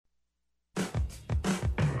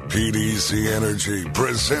PDC Energy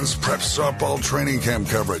presents Prep Softball Training Camp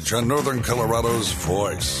coverage on Northern Colorado's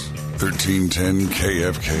Voice, 1310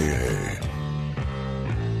 KFKA.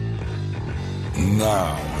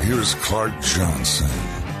 Now, here's Clark Johnson.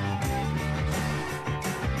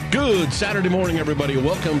 Good Saturday morning, everybody.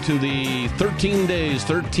 Welcome to the 13 days,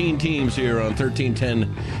 13 teams here on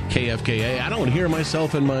 1310 KFKA. I don't hear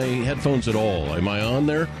myself in my headphones at all. Am I on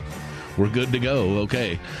there? We're good to go.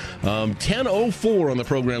 Okay. 10:04 on the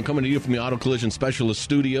program, coming to you from the Auto Collision Specialist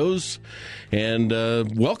Studios. And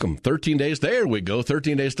welcome. 13 days. There we go.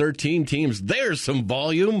 13 days, 13 teams. There's some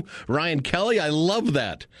volume. Ryan Kelly, I love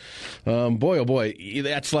that. Boy, oh boy.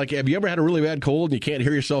 That's like, have you ever had a really bad cold and you can't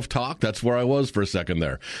hear yourself talk? That's where I was for a second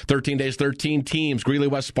there. 13 days, 13 teams. Greeley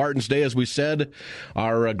West Spartans Day, as we said.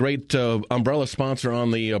 Our great umbrella sponsor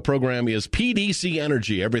on the program is PDC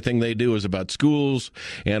Energy. Everything they do is about schools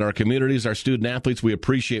and our communities, our student athletes. We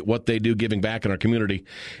appreciate what they do, giving back in our community.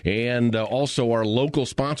 And also our local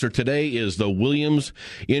sponsor today is the Williams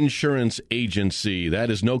Insurance Agency. That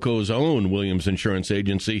is NOCO's own Williams Insurance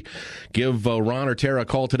Agency. Give Ron or Tara a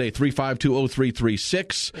call today,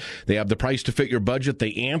 352-0336. They have the price to fit your budget.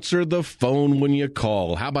 They answer the phone when you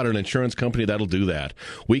call. How about an insurance company that'll do that?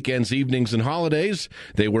 Weekends, evenings, and holidays,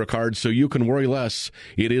 they work hard so you can worry less.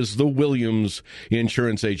 It is the Williams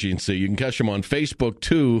Insurance Agency. You can catch them on Facebook,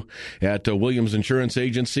 too, at Williams Insurance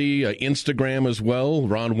Agency. Instagram as well,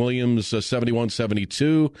 Ron Williams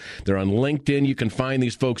 7172. They're on LinkedIn. You can find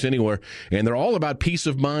these folks anywhere, and they're all about peace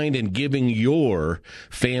of mind and giving your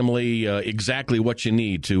family exactly what you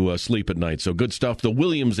need to sleep at night. So good stuff. The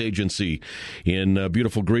Williams Agency in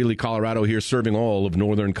beautiful Greeley, Colorado, here serving all of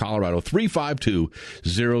northern Colorado.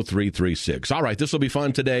 352-0336. All right, this will be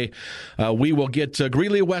fun today. We will get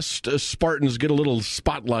Greeley West Spartans get a little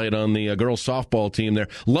spotlight on the girls softball team there.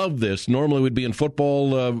 Love this. Normally we'd be in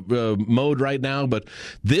football mode right now, but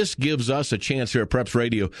this gives us a chance here at Preps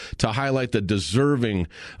Radio to highlight the deserving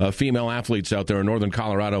female athletes out there in northern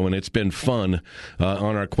Colorado, and it's been fun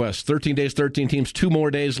on our quest. 13 days, 13 teams, 2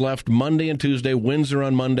 more days left, Monday and Tuesday. Windsor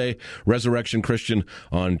on Monday, Resurrection Christian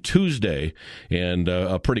on Tuesday, and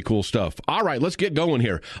pretty cool stuff. All right, let's get going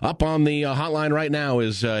here. Up on the hotline right now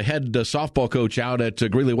is head softball coach out at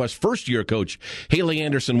Greeley West, first-year coach, Hayley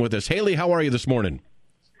Anderson with us. Hayley, how are you this morning?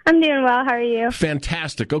 I'm doing well. How are you?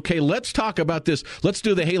 Fantastic. Okay, let's talk about this. Let's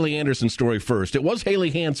do the Hayley Anderson story first. It was Hayley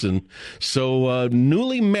Hansen, so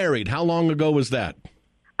newly married. How long ago was that?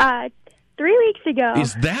 3 weeks ago.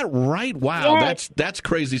 Is that right? Wow, yes. That's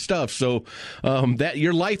crazy stuff. So that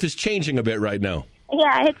your life is changing a bit right now.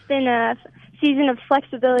 Yeah, it's been a season of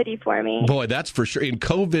flexibility for me. Boy, that's for sure. In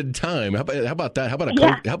COVID time, how about that? How about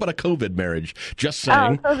a COVID marriage? Just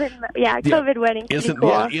saying. Oh, COVID wedding.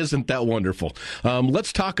 Isn't that wonderful?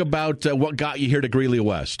 Let's talk about what got you here to Greeley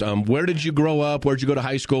West. Where did you grow up? Where did you go to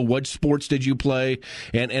high school? What sports did you play?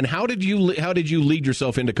 And how did you lead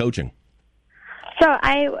yourself into coaching? So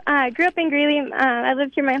I grew up in Greeley. I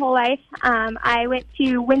lived here my whole life. I went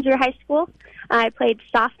to Windsor High School. I played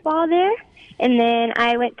softball there, and then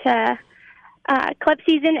I went to club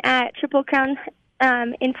season at Triple Crown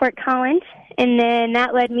in Fort Collins, and then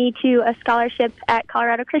that led me to a scholarship at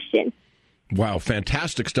Colorado Christian. Wow,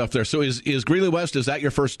 fantastic stuff there. So is Greeley West, is that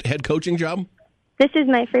your first head coaching job? This is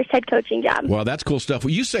my first head coaching job. Well, that's cool stuff.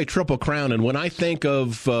 Well, you say Triple Crown, and when I think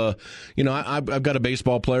of, I've got a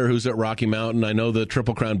baseball player who's at Rocky Mountain. I know the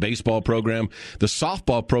Triple Crown baseball program. The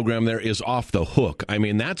softball program there is off the hook. I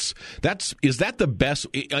mean, is that the best,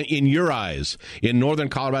 in your eyes, in northern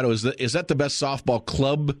Colorado, is that the best softball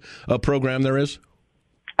club program there is?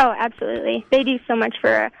 Oh, absolutely. They do so much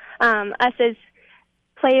for us as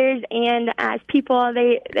players and as people.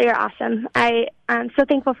 They are awesome. I'm so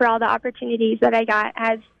thankful for all the opportunities that I got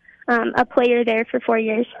as a player there for 4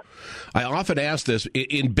 years. I often ask this.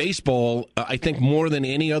 In baseball, I think more than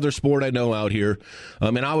any other sport I know out here,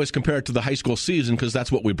 and I always compare it to the high school season because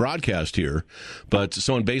that's what we broadcast here. But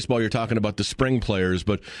so in baseball, you're talking about the spring players.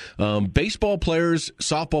 But baseball players,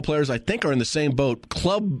 softball players, I think are in the same boat.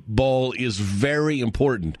 Club ball is very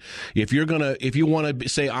important. If you want to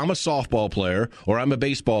say I'm a softball player or I'm a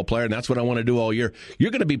baseball player and that's what I want to do all year,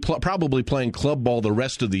 you're going to be probably playing club ball the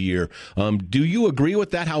rest of the year. Do you agree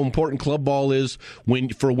with that? How important club ball is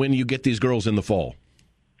when you get these girls in the fall?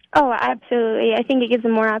 Oh, absolutely. I think it gives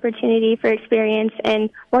them more opportunity for experience and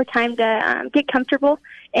more time to get comfortable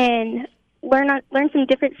and learn some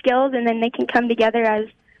different skills, and then they can come together as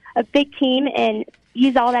a big team and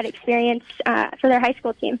use all that experience for their high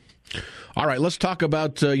school team. All right, let's talk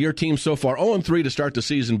about your team so far. 0-3 to start the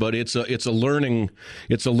season, but it's a learning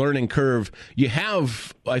curve. You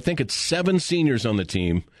have, I think it's 7 seniors on the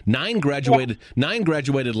team. 9 graduated. Yeah. 9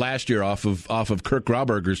 graduated last year off of Kirk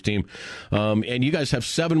Grauberger's team, and you guys have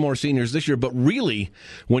 7 more seniors this year. But really,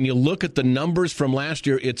 when you look at the numbers from last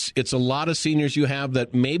year, it's a lot of seniors you have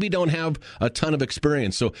that maybe don't have a ton of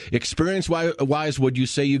experience. So, experience-wise, would you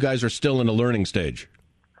say you guys are still in a learning stage?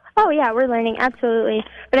 Oh, yeah, we're learning, absolutely.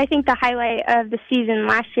 But I think the highlight of the season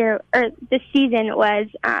this season was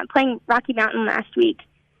playing Rocky Mountain last week,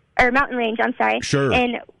 or Mountain Range, I'm sorry. Sure.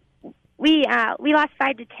 And we lost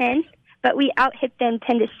 5-10, but we out-hit them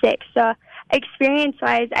 10-6. So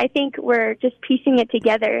experience-wise, I think we're just piecing it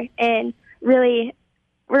together, and really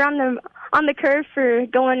we're on the curve for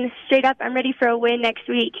going straight up. I'm ready for a win next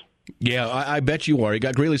week. Yeah, I bet you are. You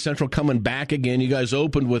got Greeley Central coming back again. You guys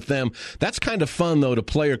opened with them. That's kind of fun, though, to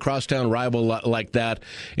play a crosstown rival like that.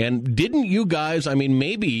 And didn't you guys, I mean,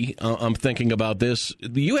 maybe, I'm thinking about this,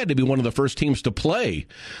 you had to be one of the first teams to play.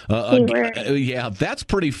 Yeah, that's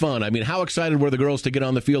pretty fun. I mean, how excited were the girls to get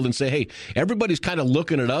on the field and say, hey, everybody's kind of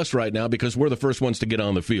looking at us right now because we're the first ones to get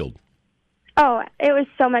on the field? Oh, it was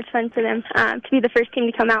so much fun for them to be the first team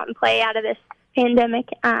to come out and play out of this pandemic.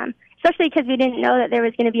 Especially because we didn't know that there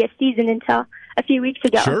was going to be a season until a few weeks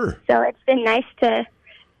ago. Sure. So it's been nice to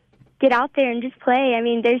get out there and just play. I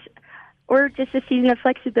mean, we're just a season of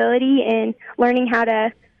flexibility and learning how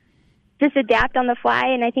to just adapt on the fly.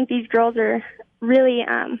 And I think these girls are really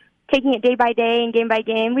taking it day by day and game by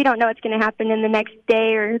game. We don't know what's going to happen in the next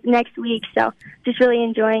day or next week. So just really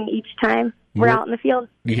enjoying each time we're out in the field.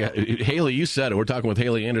 Yeah, Hayley, you said it. We're talking with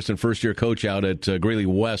Hayley Anderson, first-year coach out at Greeley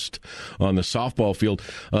West on the softball field.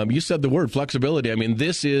 You said the word flexibility. I mean,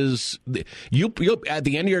 this is you at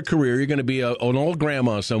the end of your career, you're going to be an old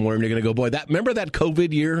grandma somewhere, and you're going to go, boy, remember that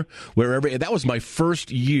COVID year that was my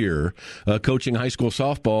first year coaching high school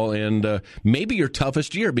softball, and maybe your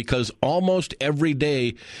toughest year because almost every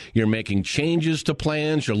day you're making changes to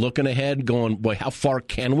plans. You're looking ahead, going, boy, how far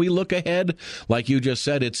can we look ahead? Like you just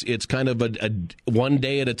said, it's kind of a one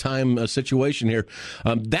day at a time situation here.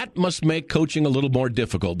 That must make coaching a little more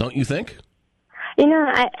difficult, don't you think? You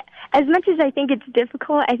know, as much as I think it's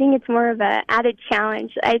difficult, I think it's more of an added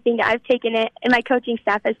challenge. I think I've taken it, and my coaching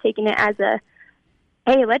staff has taken it as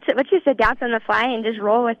hey, let's just adapt on the fly and just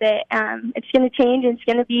roll with it. It's going to change, and it's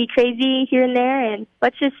going to be crazy here and there, and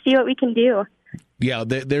let's just see what we can do. Yeah,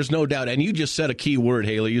 there's no doubt. And you just said a key word,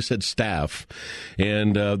 Hayley. You said staff.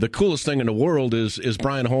 And the coolest thing in the world is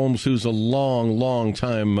Brian Holmes, who's a long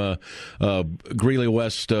time Greeley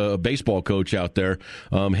West baseball coach out there.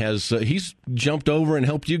 He's jumped over and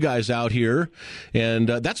helped you guys out here. And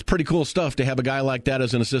that's pretty cool stuff to have a guy like that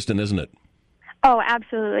as an assistant, isn't it? Oh,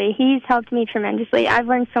 absolutely. He's helped me tremendously. I've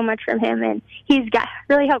learned so much from him, and he's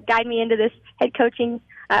really helped guide me into this head coaching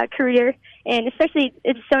career. And especially,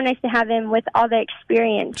 it's so nice to have him with all the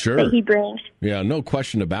experience that he brings. Yeah, no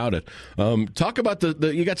question about it. Talk about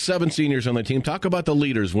you got 7 seniors on the team. Talk about the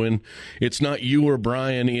leaders when it's not you or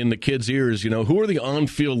Brian in the kids' ears. You know, who are the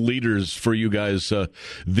on-field leaders for you guys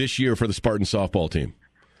this year for the Spartan softball team?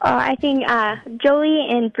 Oh, I think Jolie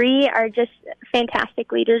and Bree are just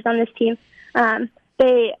fantastic leaders on this team.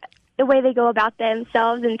 The way they go about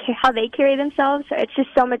themselves and how they carry themselves, it's just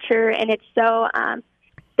so mature, and it's so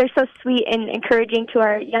they're so sweet and encouraging to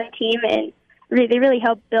our young team, and they really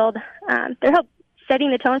help build. They're help setting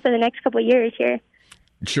the tone for the next couple of years here.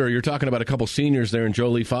 Sure, you're talking about a couple seniors there in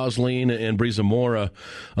Jolie, Foslien, and Zamora.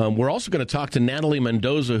 We're also going to talk to Natalie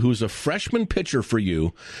Mendoza, who's a freshman pitcher for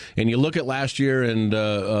you. And you look at last year, and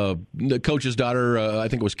the coach's daughter, I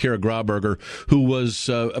think it was Kara Grauberger, who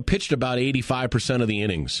was pitched about 85% of the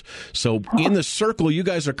innings. So in the circle, you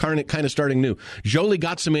guys are kind of starting new. Jolie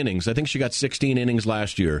got some innings. I think she got 16 innings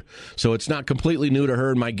last year. So it's not completely new to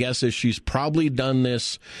her. And my guess is she's probably done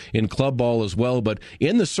this in club ball as well. But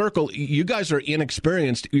in the circle, you guys are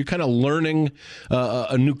inexperienced. You're kind of learning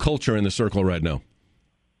a new culture in the circle right now.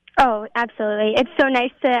 Oh, absolutely. It's so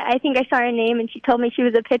nice I think I saw her name, and she told me she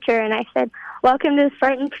was a pitcher, and I said, welcome to the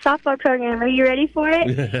Spartan softball program. Are you ready for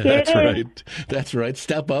it? That's right. That's right.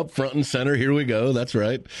 Step up, front and center. Here we go. That's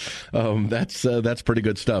right. That's pretty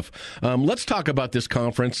good stuff. Let's talk about this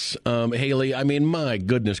conference, Hayley. I mean, my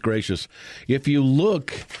goodness gracious. If you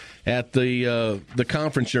look at the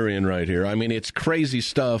conference you're in right here, I mean, it's crazy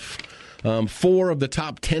stuff. 4 of the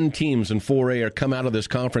top 10 teams in 4A are come out of this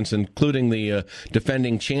conference, including the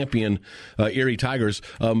defending champion Erie Tigers.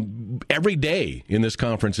 Every day in this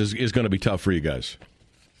conference is going to be tough for you guys.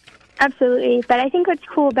 Absolutely. But I think what's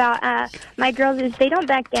cool about my girls is they don't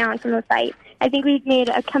back down from the fight. I think we've made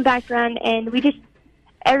a comeback run, and we just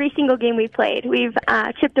every single game we played. We've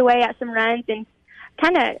chipped away at some runs, and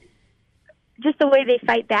kind of just the way they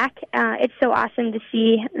fight back. It's so awesome to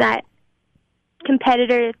see that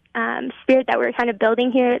competitor spirit that we're kind of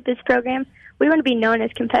building here at this program. We want to be known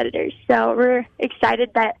as competitors, so we're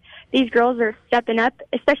excited that these girls are stepping up,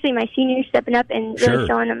 especially my seniors stepping up and really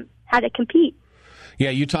showing them how to compete.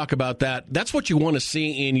 Yeah, you talk about that. That's what you want to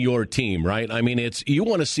see in your team, right? I mean, you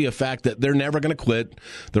want to see a fact that they're never going to quit.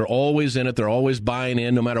 They're always in it. They're always buying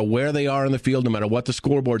in, no matter where they are in the field, no matter what the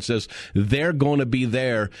scoreboard says. They're going to be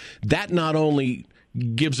there. That not only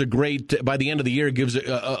gives by the end of the year, gives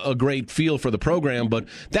a great feel for the program, but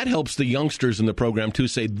that helps the youngsters in the program to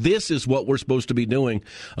say, this is what we're supposed to be doing.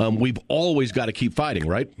 We've always got to keep fighting,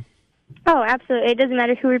 right? Oh, absolutely. It doesn't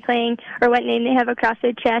matter who we're playing or what name they have across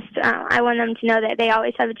their chest. I want them to know that they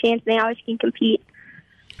always have a chance and they always can compete.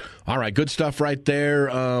 All right, good stuff right there.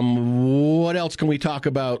 What else can we talk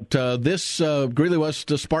about? This Greeley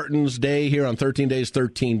West Spartans Day here on 13 Days,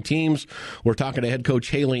 13 Teams. We're talking to head coach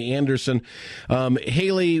Hayley Anderson.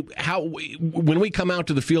 Hayley, when we come out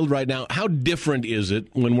to the field right now, how different is it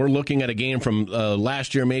when we're looking at a game from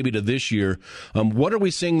last year maybe to this year? What are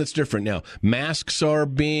we seeing that's different now? Masks are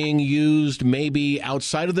being used maybe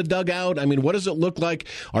outside of the dugout. I mean, what does it look like?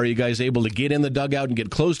 Are you guys able to get in the dugout and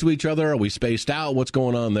get close to each other? Are we spaced out? What's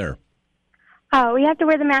going on there? Oh, we have to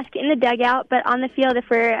wear the mask in the dugout, but on the field, if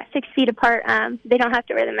we're 6 feet apart, they don't have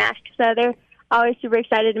to wear the mask. So they're always super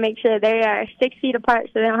excited to make sure they are 6 feet apart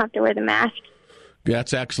so they don't have to wear the mask.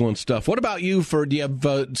 That's excellent stuff. What about you? Do you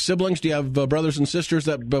have siblings? Do you have brothers and sisters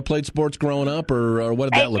that played sports growing up, or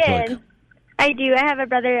what did that look like? I do. I have a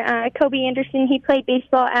brother, Kobe Anderson. He played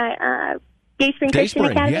baseball at Dayspring Christian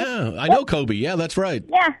Academy. Yeah, I know Kobe. Yeah, that's right.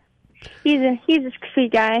 Yeah. He's a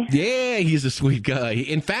sweet guy. Yeah, he's a sweet guy.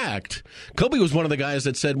 In fact, Kobe was one of the guys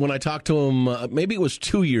that said when I talked to him, maybe it was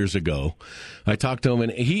 2 years ago, I talked to him,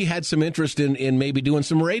 and he had some interest in maybe doing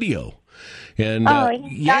some radio. And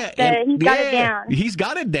he's got it down. He's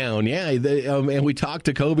got it down, yeah. And we talked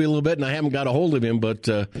to Kobe a little bit, and I haven't got a hold of him, but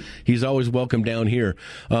he's always welcome down here.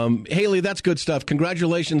 Hayley, that's good stuff.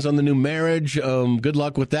 Congratulations on the new marriage. Good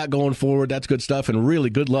luck with that going forward. That's good stuff, and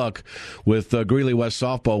really good luck with Greeley West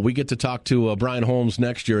softball. We get to talk to Brian Holmes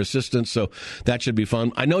next, your assistant, so that should be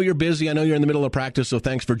fun. I know you're busy. I know you're in the middle of practice, so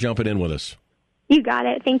thanks for jumping in with us. You got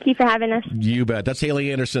it. Thank you for having us. You bet. That's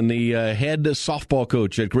Hayley Anderson, the head softball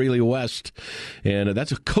coach at Greeley West. And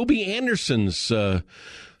that's Kobe Anderson's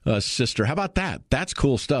sister. How about that? That's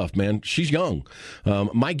cool stuff, man. She's young.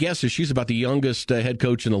 My guess is she's about the youngest head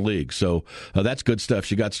coach in the league. So that's good stuff.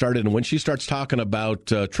 She got started, and when she starts talking about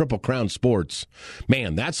Triple Crown Sports,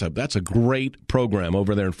 man, that's a great program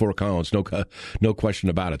over there in Fort Collins. No question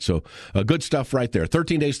about it. So good stuff right there.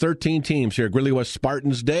 13 days, 13 teams here at Greeley West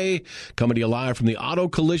Spartans Day, coming to you live from the Auto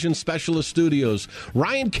Collision Specialist Studios.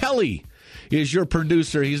 Ryan Kelly is your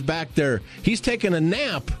producer. He's back there. He's taking a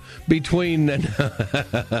nap between.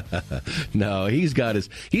 No, he's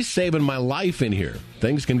saving my life in here.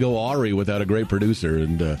 Things can go awry without a great producer,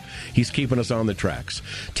 and he's keeping us on the tracks.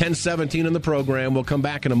 10:17 in the program. We'll come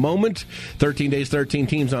back in a moment. 13 days, 13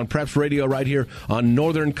 teams on Preps Radio right here on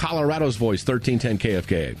Northern Colorado's Voice, 1310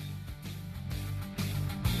 KFKA.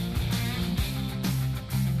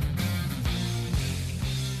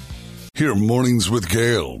 Hear Mornings with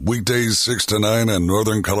Gail, weekdays 6 to 9 on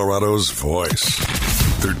Northern Colorado's Voice,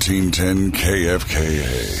 1310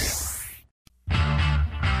 KFKA.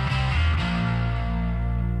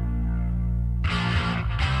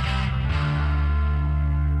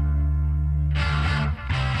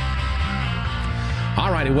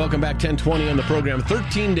 All righty, welcome back. 10:20 on the program.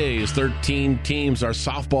 13 days, 13 teams. Our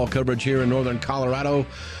softball coverage here in Northern Colorado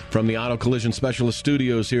from the Auto Collision Specialist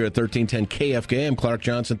Studios here at 1310 KFK. I'm Clark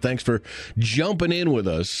Johnson. Thanks for jumping in with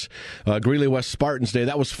us. Greeley West Spartans Day.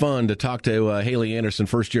 That was fun to talk to Hayley Anderson,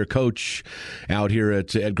 first-year coach out here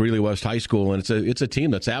at Greeley West High School. And it's a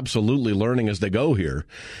team that's absolutely learning as they go here.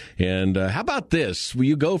 And how about this?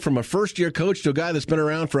 You go from a first-year coach to a guy that's been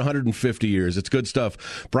around for 150 years. It's good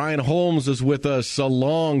stuff. Brian Holmes is with us, a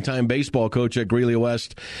long-time baseball coach at Greeley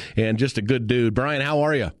West, and just a good dude. Brian, how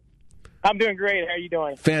are you? I'm doing great. How are you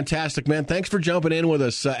doing? Fantastic, man. Thanks for jumping in with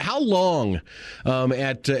us. How long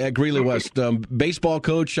at Greeley West? Baseball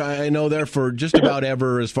coach, I know there for just about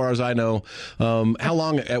ever, as far as I know. How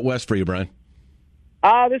long at West for you, Brian?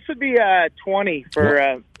 This would be 20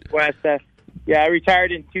 for West. Yeah, I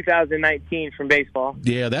retired in 2019 from baseball.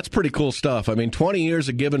 Yeah, that's pretty cool stuff. I mean, 20 years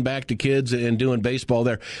of giving back to kids and doing baseball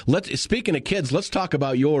there. Speaking of kids, let's talk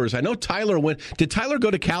about yours. I know Tyler went. Did Tyler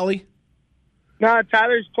go to Cali? No,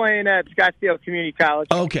 Tyler's playing at Scottsdale Community College.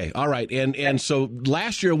 Okay, all right. And so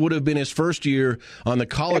last year would have been his first year on the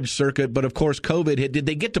college circuit, but of course COVID hit. Did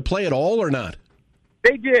they get to play at all or not?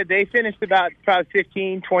 They did. They finished about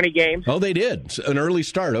 15, 20 games. Oh, they did. An early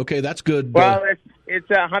start. Okay, that's good. Well, it's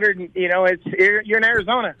 100. You're in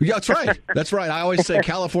Arizona. Yeah, that's right. That's right. I always say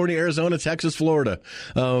California, Arizona, Texas, Florida.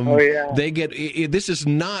 Yeah. They get. This is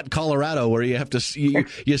not Colorado where you have to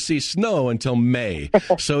you see snow until May.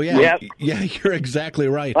 So yeah, you're exactly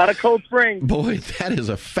right. A lot of cold springs. Boy, that is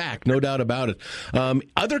a fact, no doubt about it.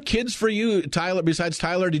 Other kids for you, Tyler? Besides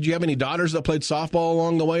Tyler, did you have any daughters that played softball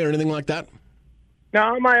along the way or anything like that?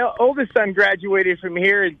 No, my oldest son graduated from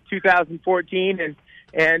here in 2014,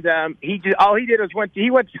 and all he did was went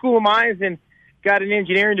to School of Mines and got an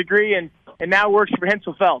engineering degree, and now works for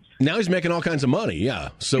Hensel Phelps. Now he's making all kinds of money.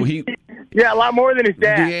 Yeah, so he. Yeah, a lot more than his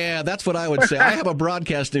dad. Yeah, that's what I would say. I have a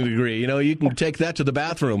broadcasting degree. You can take that to the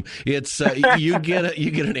bathroom. It's you get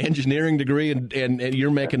an engineering degree and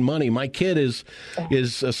you're making money. My kid is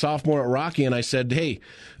a sophomore at Rocky, and I said, hey,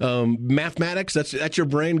 mathematics, that's your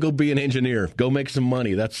brain. Go be an engineer. Go make some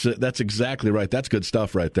money. That's exactly right. That's good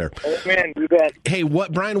stuff right there. Oh, man, you bet. Hey,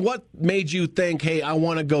 Brian? What made you think, hey, I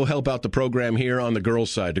want to go help out the program here on the girls'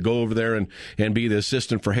 side, to go over there and be the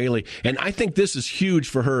assistant for Hayley? And I think this is huge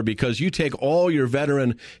for her because you take all your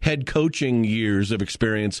veteran head coaching years of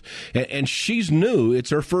experience, and she's new.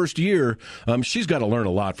 It's her first year. She's got to learn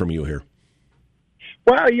a lot from you here.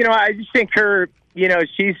 Well, I just think her,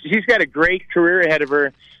 she's got a great career ahead of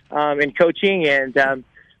her in coaching, and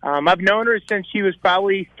I've known her since she was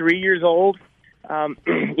probably 3 years old. Her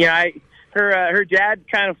dad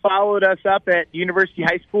kind of followed us up at University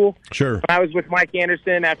High School. Sure. When I was with Mike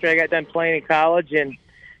Anderson after I got done playing in college, and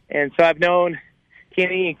so I've known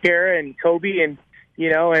Kenny and Kara and Kobe and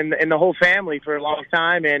the whole family for a long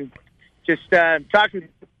time, and just talked with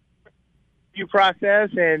the process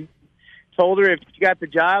and told her if she got the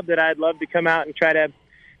job that I'd love to come out and try to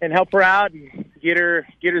and help her out and get her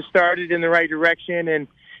started in the right direction and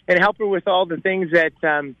help her with all the things that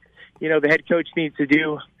the head coach needs to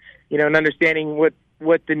do, and understanding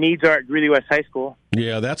what the needs are at Greeley West High School.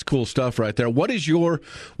 Yeah, that's cool stuff right there. What is your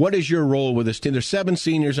role with this team? There's 7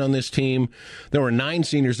 seniors on this team. There were 9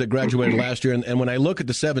 seniors that graduated last year, and when I look at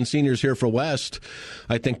the 7 seniors here for West,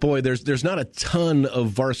 I think, boy, there's not a ton of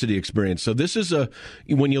varsity experience. So this is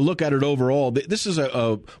when you look at it overall, this is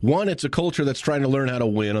one, it's a culture that's trying to learn how to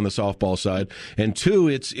win on the softball side, and 2,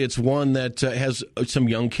 it's one that has some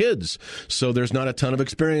young kids. So there's not a ton of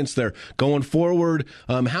experience there. Going forward,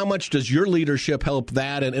 how much does your leadership help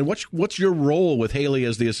that, and what's your role with Hayley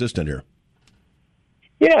as the assistant here?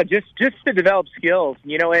 Just to develop skills,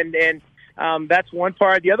 and that's one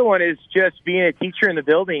part. The other one is just being a teacher in the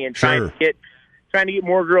building and trying to get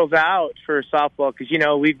more girls out for softball, because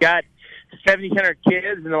we've got 1,700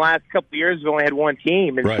 kids in the last couple of years. We've only had one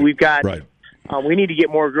team, and so we've got we need to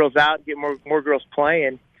get more girls out, get more girls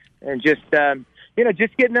playing, and just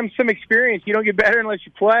getting them some experience. You don't get better unless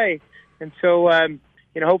you play, and so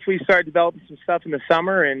hopefully start developing some stuff in the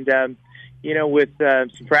summer and. With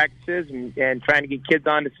some practices and trying to get kids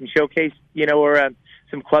onto some showcase, or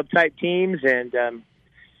some club-type teams, and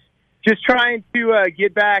just trying to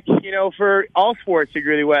get back, for all sports at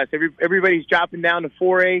Greeley West. Everybody's dropping down to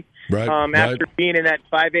 4A after being in that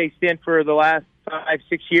 5A stint for the last 5-6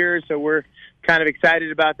 years, so we're kind of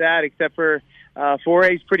excited about that, except for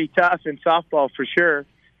 4A is pretty tough in softball for sure.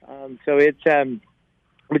 So it's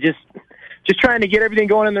we're just trying to get everything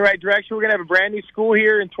going in the right direction. We're going to have a brand new school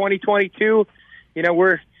here in 2022.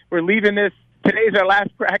 We're leaving this. Today's our last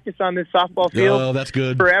practice on this softball field. Oh, that's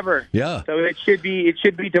good. Forever. Yeah. So it should be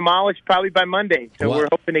demolished probably by Monday. So we're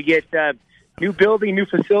hoping to get new building, new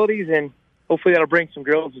facilities, and hopefully that'll bring some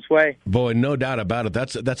girls this way. Boy, no doubt about it.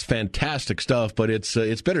 That's fantastic stuff, but it's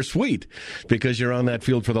bittersweet because you're on that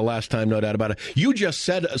field for the last time, no doubt about it. You just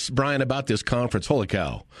said, Brian, about this conference. Holy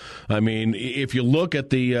cow. I mean, if you look at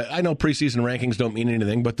the I know preseason rankings don't mean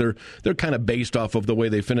anything, but they're kind of based off of the way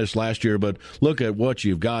they finished last year, but look at what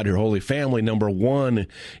you've got here. Holy Family, number 1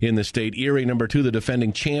 in the state. Erie, number 2, the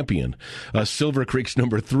defending champion. Silver Creek's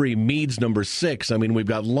number 3. Meade's number 6. I mean, we've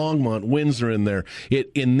got Longmont, Windsor in there.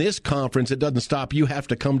 In this conference, it doesn't stop. You have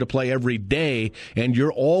to come to play every day, and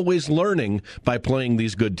you're always learning by playing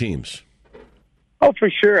these good teams. Oh, for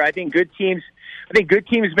sure. I think good teams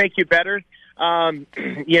make you better.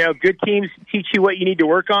 Good teams teach you what you need to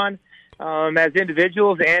work on as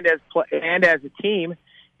individuals and as a team.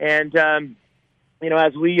 And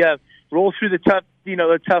as we roll through the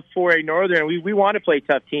tough 4A Northern, we want to play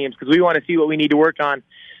tough teams because we want to see what we need to work on,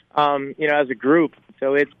 as a group.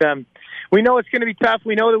 So it's we know it's going to be tough.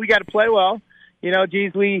 We know that we got to play well.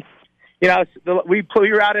 We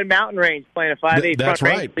we were out in Mountain Range playing a 5A. That's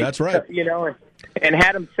right. Range, that's right. And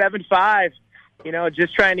had them 7-5.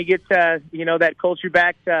 Just trying to get that culture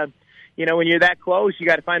back. When you're that close, you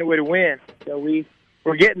got to find a way to win. So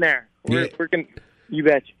we're getting there. We're going. You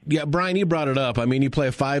bet. Yeah, Brian, you brought it up. I mean, you play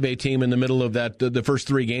a 5A team in the middle of that the first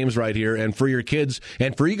 3 games right here, and for your kids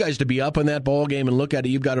and for you guys to be up in that ball game and look at it,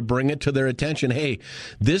 you've got to bring it to their attention. Hey,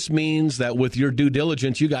 this means that with your due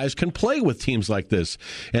diligence, you guys can play with teams like this,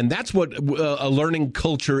 and that's what a learning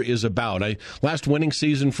culture is about. Last winning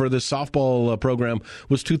season for this softball program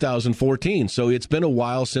was 2014, so it's been a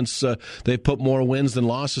while since they've put more wins than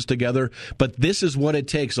losses together. But this is what it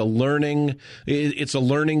takes. It's a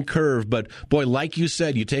learning curve. But boy, like you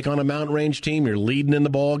said, you take on a Mountain Range team, you're leading in the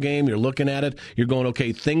ball game, you're looking at it, you're going,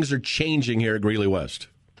 okay, things are changing here at Greeley West.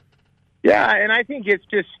 Yeah, and I think it's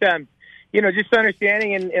just, just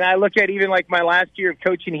understanding, and I look at even like my last year of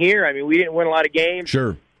coaching here. I mean, we didn't win a lot of games.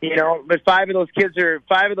 Sure. But five of those kids out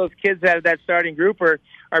of that starting group are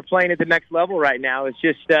playing at the next level right now. It's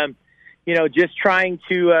just, just trying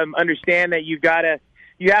to understand that you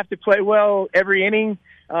have to play well every inning.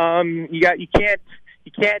 You can't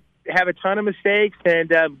have a ton of mistakes,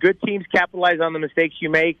 and good teams capitalize on the mistakes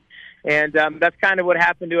you make. And that's kind of what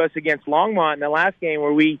happened to us against Longmont in the last game,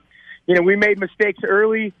 where we made mistakes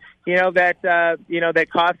early, that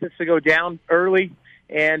cost us to go down early,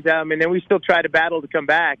 and then we still try to battle to come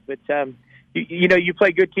back. But you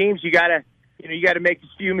play good teams, you gotta make as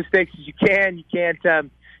few mistakes as you can. You can't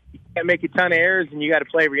make a ton of errors, and you got to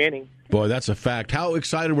play every inning. Boy, that's a fact. How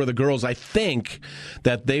excited were the girls? I think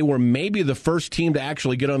that they were maybe the first team to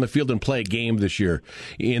actually get on the field and play a game this year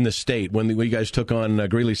in the state when you guys took on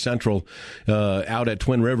Greeley Central out at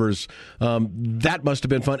Twin Rivers. That must have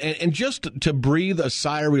been fun. And just to breathe a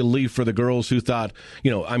sigh of relief for the girls who thought,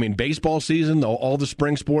 baseball season, all the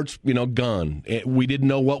spring sports, gone. We didn't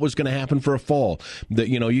know what was going to happen for a fall.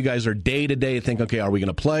 You guys are day to day think, okay, are we going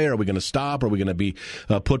to play? Are we going to stop? Are we going to be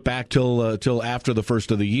put back till after the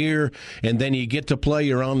first of the year? And then you get to play,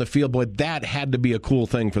 you're on the field. Boy, that had to be a cool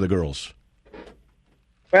thing for the girls.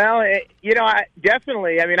 Well,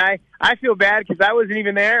 definitely. I mean, I feel bad because I wasn't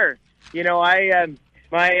even there. I've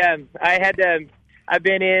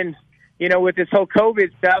been in, with this whole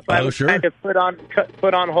COVID stuff. I was kind of put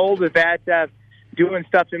on hold with that, doing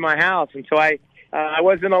stuff in my house. And so I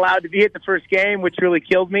wasn't allowed to be at the first game, which really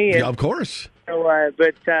killed me. And, yeah, of course. So, I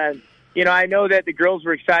know that the girls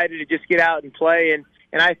were excited to just get out and play.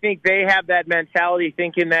 And I think they have that mentality,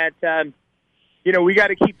 thinking that, we got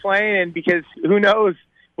to keep playing, and because who knows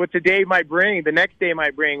what the next day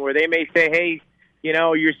might bring, where they may say, hey,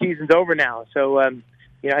 your season's over now. So,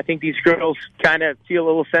 I think these girls kind of feel a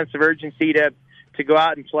little sense of urgency to go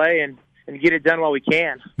out and play and get it done while we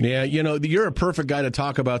can. Yeah, you're a perfect guy to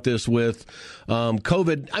talk about this with.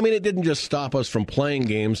 COVID, I mean, it didn't just stop us from playing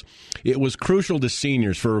games. It was crucial to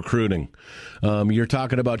seniors for recruiting. You're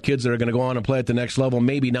talking about kids that are going to go on and play at the next level,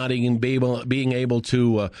 maybe not even being able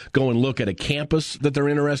to go and look at a campus that they're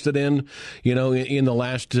interested in, in the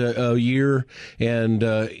last year.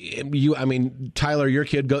 And Tyler, your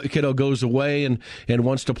kiddo goes away and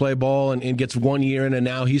wants to play ball and gets 1 year in, and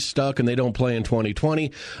now he's stuck and they don't play in 2020.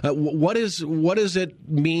 What does it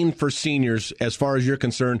mean for seniors as far as you're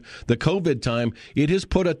concerned? The COVID time, it has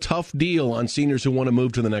put a tough deal on seniors who want to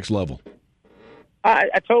move to the next level.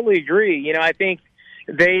 I totally agree. I think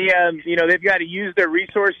they've got to use their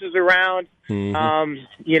resources around, and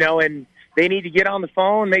they need to get on the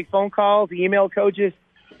phone, make phone calls, email coaches,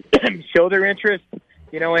 show their interest,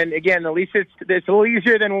 and again, at least it's a little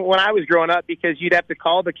easier than when I was growing up, because you'd have to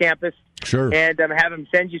call the campus and have them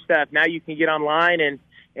send you stuff. Now you can get online and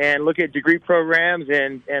look at degree programs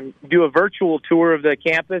and do a virtual tour of the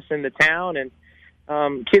campus and the town. And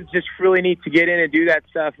kids just really need to get in and do that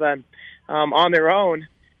stuff on their own.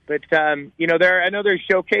 But, I know there's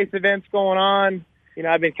showcase events going on.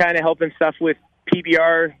 I've been kind of helping stuff with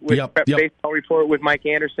PBR, with Baseball Report with Mike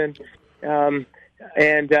Anderson. We've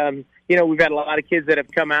got a lot of kids that have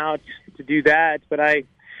come out to do that. But I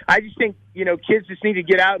just think, kids just need to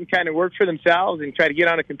get out and kind of work for themselves and try to get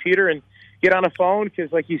on a computer and get on a phone,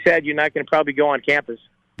 because, like you said, you're not going to probably go on campus.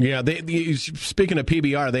 Yeah, speaking of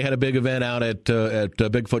PBR, they had a big event out at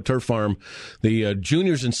Bigfoot Turf Farm. The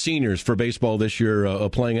juniors and seniors for baseball this year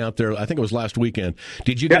playing out there. I think it was last weekend.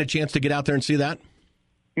 Did you get a chance to get out there and see that?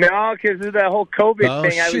 No, because of the whole COVID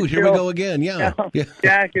thing. Oh, shoot, here we go again. Yeah.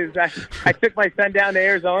 Yeah, because I took my son down to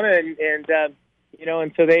Arizona, and so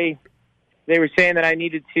they were saying that I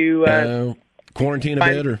needed to quarantine a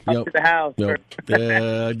bit, or to the house. Yep.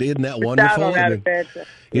 Isn't that wonderful?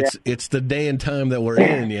 It's the day and time that we're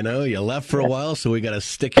in. You left for a while, so we got to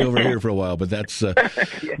stick you over here for a while. But that's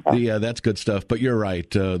that's good stuff. But you're right.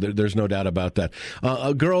 There's no doubt about that.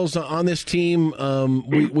 Girls on this team,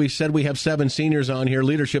 we said we have 7 seniors on here.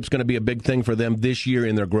 Leadership's going to be a big thing for them this year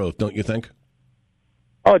in their growth, don't you think?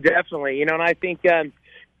 Oh, definitely. And I think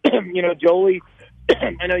Jolie.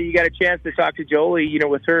 I know you got a chance to talk to Jolie,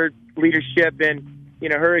 with her leadership and,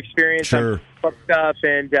 her experience on stuff.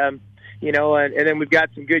 And, and then we've got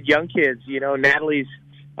some good young kids. Natalie's,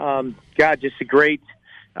 just a great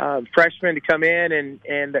freshman to come in,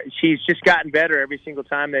 and she's just gotten better every single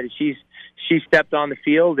time that she's stepped on the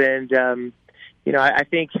field. And, I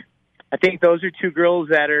think those are 2 girls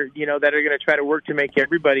that are going to try to work to make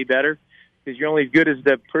everybody better, because you're only as good as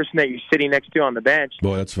the person that you're sitting next to on the bench.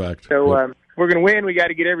 Boy, that's a fact. So, we're going to win. We got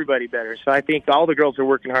to get everybody better. So I think all the girls are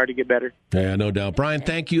working hard to get better. Yeah, no doubt. Brian,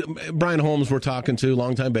 thank you. Brian Holmes, we're talking to,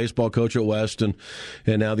 longtime baseball coach at West, and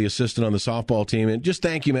now the assistant on the softball team. And just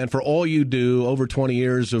thank you, man, for all you do. Over 20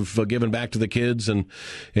 years of giving back to the kids, and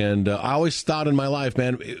I always thought in my life,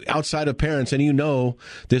 man, outside of parents, and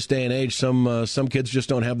this day and age, some kids just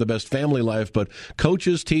don't have the best family life, but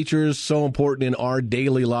coaches, teachers, so important in our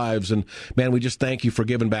daily lives. And man, we just thank you for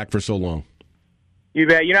giving back for so long. You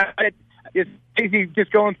bet. It's easy just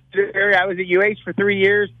going through the area. I was at UH for 3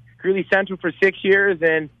 years, Greeley Central for 6 years,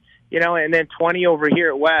 and then 20 over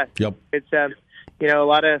here at West. Yep. It's a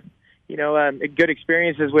lot of good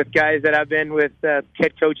experiences with guys that I've been with,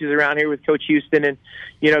 head coaches around here with Coach Houston and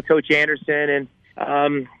Coach Anderson,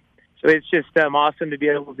 and so it's just awesome to be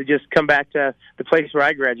able to just come back to the place where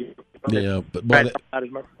I graduated. Yeah, but out as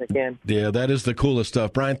much as I can. Yeah, that is the coolest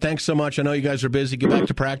stuff. Brian, thanks so much. I know you guys are busy. Get back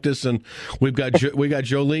to practice, and we've got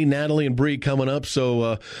Jolie, Natalie, and Bree coming up,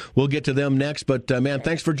 so we'll get to them next. But man,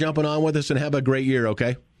 thanks for jumping on with us, and have a great year.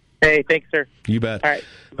 Okay. Hey, thanks, sir. You bet. All right,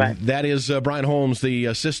 bye. That is Brian Holmes, the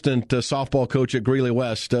assistant softball coach at Greeley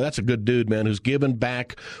West. That's a good dude, man, who's given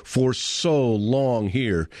back for so long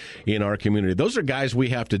here in our community. Those are guys we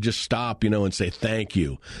have to just stop, and say thank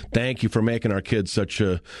you. Thank you for making our kids such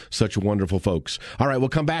wonderful folks. All right, we'll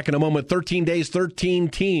come back in a moment. 13 days, 13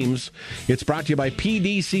 teams. It's brought to you by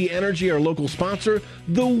PDC Energy, our local sponsor,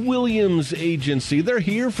 the Williams Agency. They're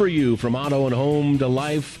here for you, from auto and home to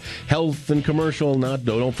life, health and commercial.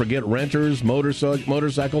 Don't forget renters,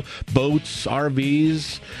 motorcycle, boats,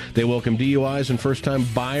 RVs. They welcome DUIs and first-time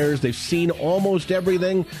buyers. They've seen almost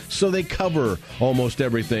everything, so they cover almost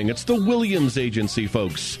everything. It's the Williams Agency,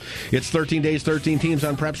 folks. It's 13 days, 13 teams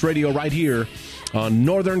on Preps Radio right here on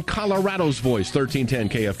Northern Colorado's Voice, 1310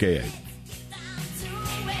 KFKA.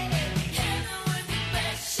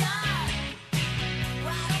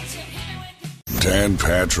 Dan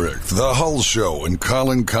Patrick, The Hull Show, and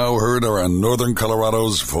Colin Cowherd are on Northern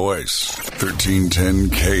Colorado's Voice, 1310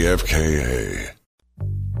 KFKA.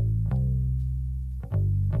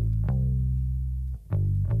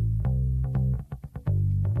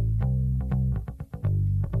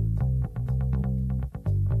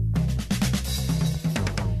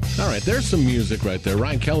 All right, there's some music right there.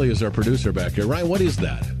 Ryan Kelly is our producer back here. Ryan, what is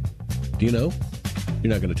that? Do you know?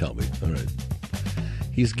 You're not going to tell me. All right.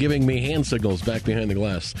 He's giving me hand signals back behind the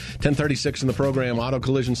glass. 10:36 in the program, Auto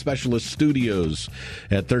Collision Specialist Studios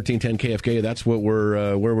at 1310 KFK. That's what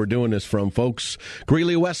where we're doing this from, folks.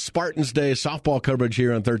 Greeley West Spartans Day softball coverage here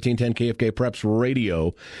on 1310 KFK Preps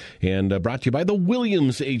Radio, and brought to you by the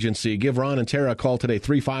Williams Agency. Give Ron and Tara a call today,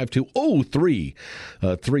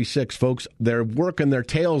 352-0336, folks. They're working their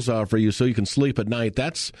tails off for you so you can sleep at night.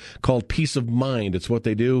 That's called peace of mind. It's what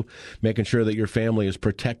they do, making sure that your family is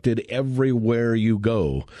protected everywhere you go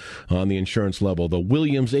on the insurance level. The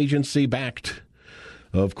Williams Agency, backed,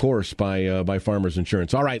 of course, by Farmers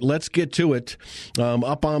Insurance. All right, let's get to it.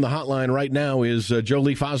 Up on the hotline right now is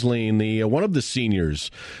Jolie Foslien, the one of the seniors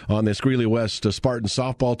on this Greeley West Spartans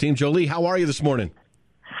softball team. Jolie, how are you this morning?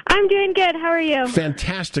 I'm doing good. How are you?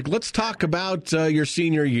 Fantastic. Let's talk about your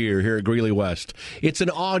senior year here at Greeley West. It's an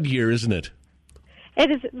odd year, isn't it? It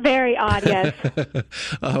is very odd, yes.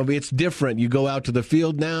 It's different. You go out to the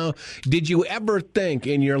field now. Did you ever think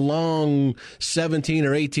in your long 17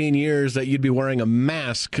 or 18 years that you'd be wearing a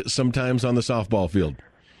mask sometimes on the softball field?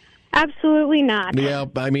 Absolutely not. Yeah,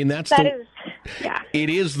 I mean, yeah. It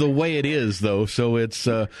is the way it is, though. So it's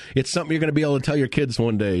something you're going to be able to tell your kids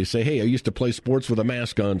one day. You say, hey, I used to play sports with a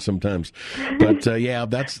mask on sometimes. But, yeah,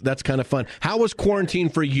 that's kind of fun. How was quarantine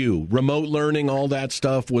for you? Remote learning, all that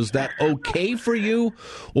stuff, was that okay for you?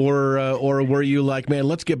 Or were you like, man,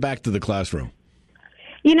 let's get back to the classroom?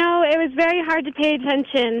 You know, it was very hard to pay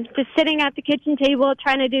attention to sitting at the kitchen table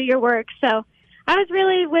trying to do your work. So I was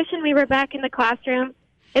really wishing we were back in the classroom.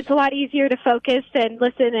 It's a lot easier to focus and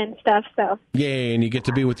listen and stuff. So yeah, and you get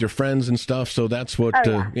to be with your friends and stuff. So that's what,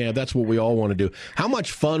 that's what we all want to do. How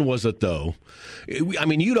much fun was it, though? I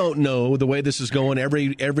mean, you don't know the way this is going.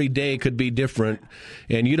 Every day could be different,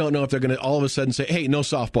 and you don't know if they're going to all of a sudden say, "Hey, no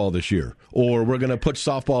softball this year," or "We're going to put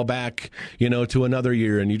softball back, to another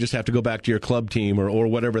year," and you just have to go back to your club team or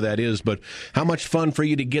whatever that is. But how much fun for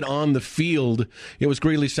you to get on the field? It was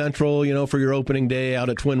Greeley Central, for your opening day out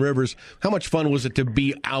at Twin Rivers. How much fun was it to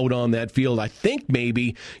be out on that field? I think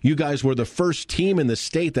maybe you guys were the first team in the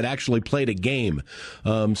state that actually played a game.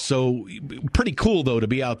 So pretty cool, though, to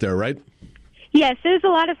be out there, right? Yes, it was a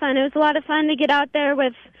lot of fun. It was a lot of fun to get out there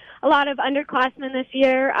with a lot of underclassmen this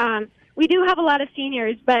year. We do have a lot of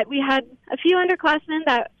seniors, but we had a few underclassmen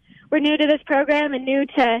that were new to this program and new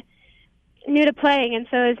to playing, and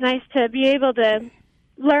so it was nice to be able to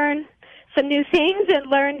learn some new things and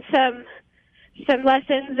learn some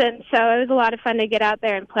lessons, and so it was a lot of fun to get out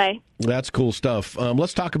there and play. That's cool stuff.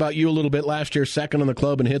 Let's talk about you a little bit. Last year, second on the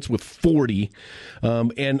club in hits with 40,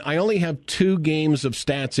 and I only have 2 games of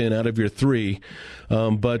stats in out of your 3,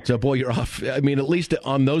 but boy, you're off. I mean, at least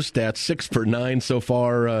on those stats, 6 for 9 so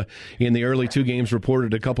far in the early 2 games,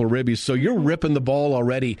 reported a couple of ribbies, so you're ripping the ball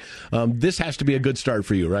already. This has to be a good start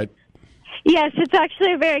for you, right? Yes, it's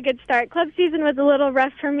actually a very good start. Club season was a little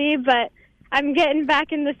rough for me, but I'm getting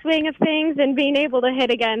back in the swing of things and being able to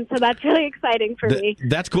hit again, so that's really exciting for me.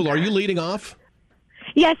 That's cool. Are you leading off?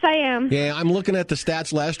 Yes, I am. Yeah, I'm looking at the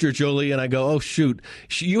stats last year, Jolie, and I go, oh, shoot,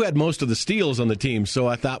 you had most of the steals on the team, so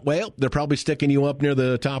I thought, well, they're probably sticking you up near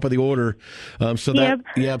the top of the order. So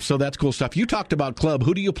that's cool stuff. You talked about club.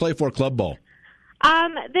 Who do you play for club ball?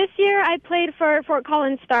 This year I played for Fort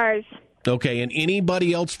Collins Stars. Okay, and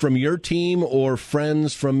anybody else from your team or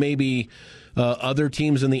friends from maybe other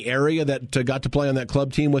teams in the area that got to play on that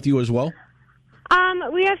club team with you as well?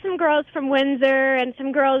 We have some girls from Windsor and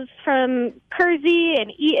some girls from Kersey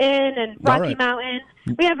and Eaton and Rocky Mountain.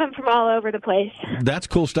 We have them from all over the place. That's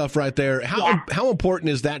cool stuff right there. How important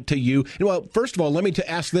is that to you? Well, first of all, let me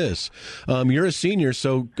ask this. You're a senior,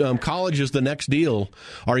 so college is the next deal.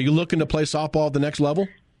 Are you looking to play softball at the next level?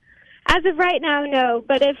 As of right now, no.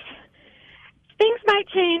 But if things might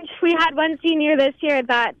change, we had one senior this year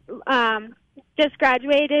that just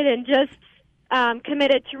graduated and just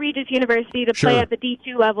committed to Regis University to play at the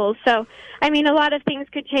D2 level. So, I mean, a lot of things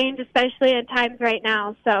could change, especially in times right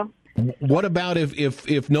now. So, what about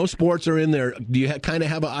if no sports are in there? Do you kind of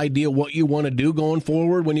have an idea what you want to do going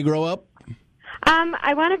forward when you grow up?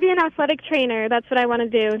 I want to be an athletic trainer. That's what I want to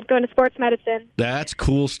do, go into sports medicine. That's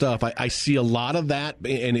cool stuff. I see a lot of that,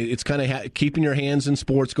 and it's kind of keeping your hands in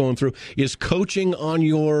sports going through. Is coaching on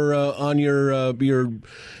your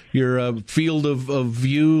field of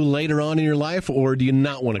view later on in your life, or do you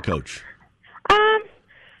not want to coach?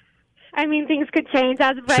 I mean, things could change.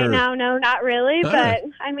 As of right now, no, not really. But,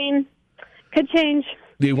 I mean, could change.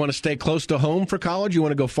 Do you want to stay close to home for college? You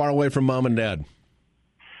want to go far away from mom and dad?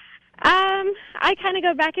 I kind of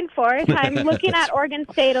go back and forth. I'm looking at Oregon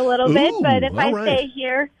State a little bit, but if I stay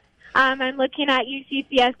here, I'm looking at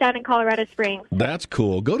UCCS down in Colorado Springs. That's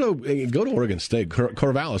cool. Go to Oregon State.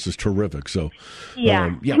 Corvallis is terrific. So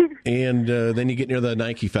yeah. And then you get near the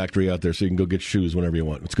Nike factory out there, so you can go get shoes whenever you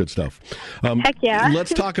want. It's good stuff. Heck yeah.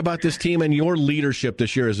 Let's talk about this team and your leadership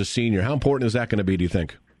this year as a senior. How important is that going to be, do you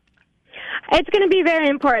think? It's going to be very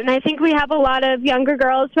important. I think we have a lot of younger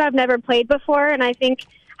girls who have never played before, and I think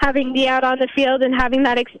having me out on the field and having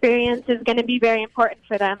that experience is going to be very important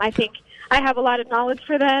for them. I think I have a lot of knowledge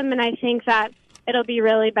for them, and I think that it'll be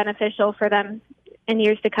really beneficial for them in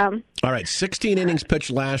years to come. All right, 16 innings pitched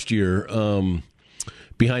last year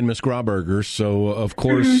behind Miss Grauberger, so of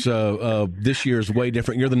course this year is way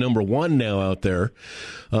different. You're the number 1 now out there.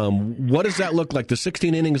 What does that look like? The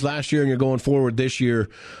 16 innings last year and you're going forward this year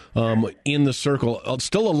in the circle.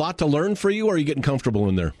 Still a lot to learn for you, or are you getting comfortable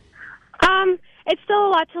in there? It's still a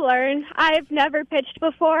lot to learn. I've never pitched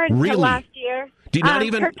before until last year. Do you not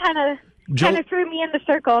even? Kurt kind of threw me in the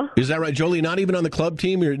circle. Is that right, Jolie? Not even on the club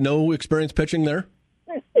team? You're no experience pitching there?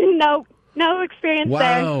 No experience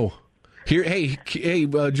there. Wow. Here, hey,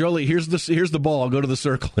 Jolie. Here's the ball. Go to the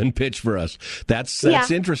circle and pitch for us. That's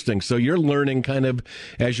interesting. So you're learning kind of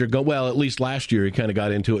as you're going. Well, at least last year you kind of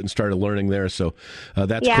got into it and started learning there. So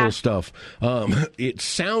that's cool stuff. It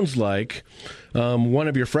sounds like one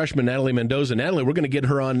of your freshmen, Natalie Mendoza. Natalie, we're going to get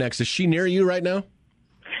her on next. Is she near you right now?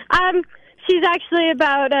 She's actually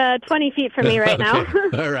about 20 feet from me right now.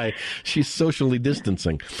 All right. She's socially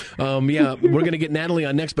distancing. We're going to get Natalie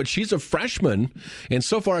on next, but she's a freshman, and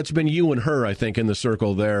so far it's been you and her, I think, in the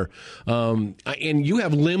circle there. And you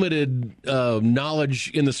have limited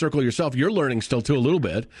knowledge in the circle yourself. You're learning still, too, a little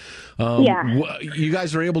bit. You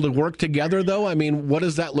guys are able to work together, though? I mean, what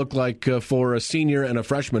does that look like for a senior and a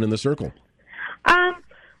freshman in the circle?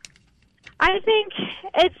 I think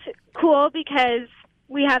it's cool because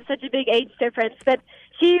we have such a big age difference, but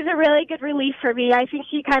she's a really good relief for me. I think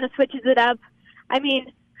she kind of switches it up. I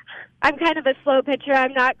mean, I'm kind of a slow pitcher.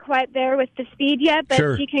 I'm not quite there with the speed yet,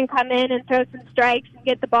 but She can come in and throw some strikes and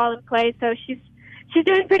get the ball in play, so she's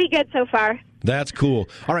doing pretty good so far. That's cool.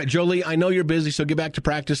 All right, Jolie, I know you're busy, so get back to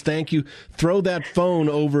practice. Thank you. Throw that phone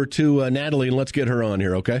over to Natalie, and let's get her on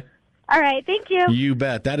here, okay? All right, thank you. You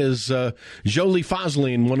bet. That is Jolie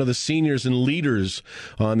Foslien, one of the seniors and leaders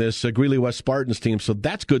on this Greeley West Spartans team. So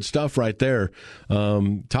that's good stuff right there.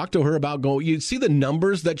 Talk to her about going. You see the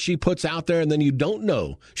numbers that she puts out there, and then you don't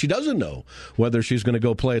know. She doesn't know whether she's going to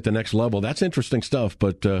go play at the next level. That's interesting stuff,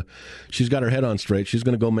 but she's got her head on straight. She's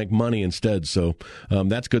going to go make money instead. So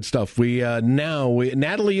that's good stuff.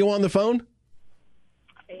 Natalie, you on the phone?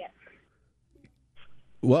 Yes.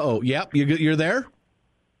 Whoa, yep, you're there?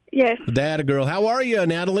 Yes. That a girl. How are you,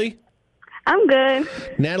 Natalie? I'm good.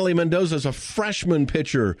 Natalie Mendoza is a freshman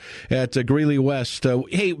pitcher at Greeley West.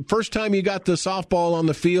 Hey, first time you got the softball on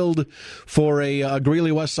the field for a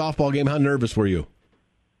Greeley West softball game, how nervous were you?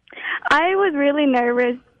 I was really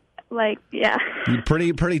nervous.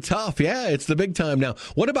 Pretty tough. Yeah, it's the big time now.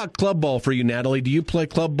 What about club ball for you, Natalie? Do you play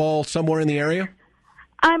club ball somewhere in the area?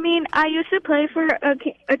 I mean, I used to play for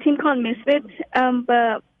a team called Misfits,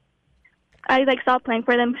 but I stopped playing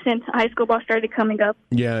for them since high school ball started coming up.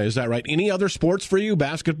 Yeah, is that right? Any other sports for you?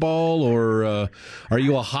 Basketball, or are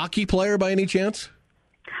you a hockey player by any chance?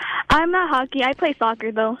 I'm not hockey. I play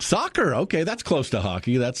soccer though. Soccer, okay, that's close to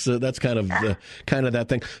hockey. That's kind of that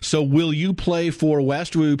thing. So, will you play for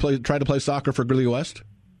West? Will you try to play soccer for Greeley West?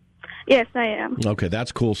 Yes, I am. Okay,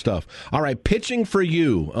 that's cool stuff. All right, pitching for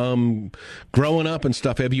you. Growing up and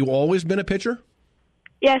stuff. Have you always been a pitcher?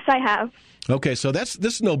 Yes, I have. Okay, so this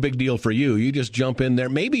is no big deal for you. You just jump in there.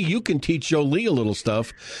 Maybe you can teach Jolie a little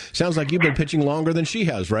stuff. Sounds like you've been pitching longer than she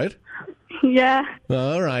has, right? Yeah.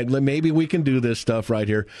 All right, maybe we can do this stuff right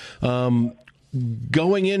here.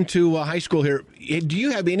 Going into high school here, do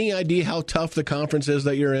you have any idea how tough the conference is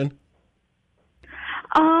that you're in?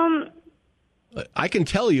 I can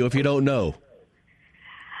tell you if you don't know.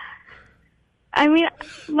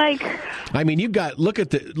 You've got look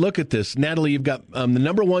at this, Natalie. You've got the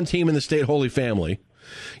number 1 team in the state, Holy Family.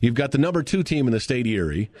 You've got the number 2 team in the state,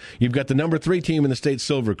 Erie. You've got the number 3 team in the state,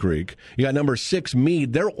 Silver Creek. You got number 6,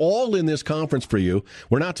 Meade. They're all in this conference for you.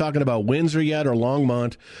 We're not talking about Windsor yet or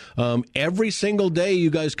Longmont. Every single day you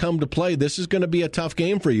guys come to play, this is going to be a tough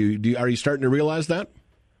game for you. Are you starting to realize that?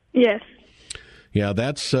 Yes. Yeah,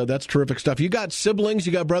 that's terrific stuff. You got siblings?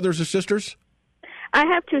 You got brothers or sisters? I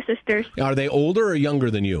have 2 sisters. Are they older or younger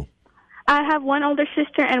than you? I have 1 older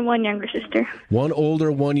sister and 1 younger sister. 1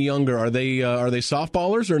 older, 1 younger. Are they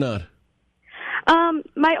softballers or not?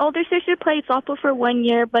 My older sister played softball for 1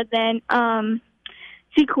 year, but then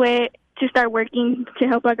she quit to start working to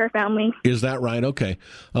help our family. Is that right? Okay.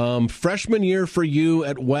 Freshman year for you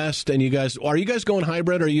at West, and are you guys going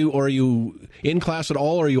hybrid? Are you in class at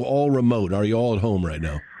all, or are you all remote? Are you all at home right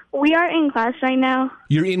now? We are in class right now.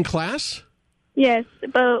 You're in class? Yes,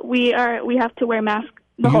 but we have to wear masks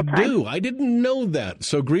the whole time. You do? I didn't know that.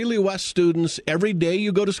 So Greeley West students, every day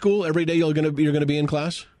you go to school, every day you're going to be in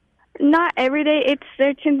class? Not every day. It's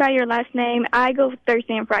searching by your last name. I go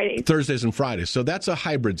Thursday and Fridays. Thursdays and Fridays. So that's a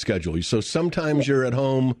hybrid schedule. So sometimes you're at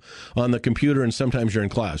home on the computer and sometimes you're in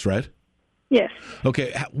class, right? Yes.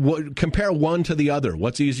 Okay. Compare one to the other.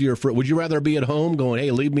 What's easier would you rather be at home going,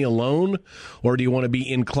 hey, leave me alone? Or do you want to be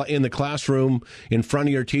in the classroom in front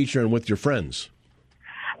of your teacher and with your friends?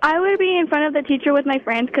 I would be in front of the teacher with my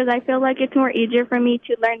friends because I feel like it's more easier for me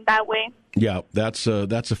to learn that way. Yeah, that's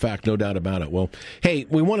a fact, no doubt about it. Well, hey,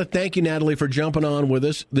 we want to thank you, Natalie, for jumping on with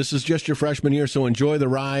us. This is just your freshman year, so enjoy the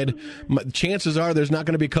ride. Chances are there's not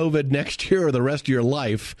going to be COVID next year or the rest of your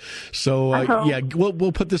life. So,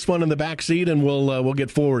 we'll put this one in the back seat and we'll get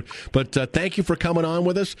forward. But thank you for coming on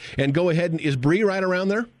with us. And go ahead. Is Bree right around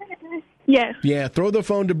there? Yes. Yeah, throw the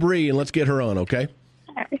phone to Bree and let's get her on, okay?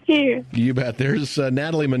 Here. You bet. There's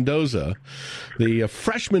Natalie Mendoza, the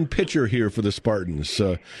freshman pitcher here for the Spartans.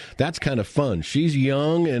 That's kind of fun. She's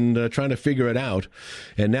young and trying to figure it out.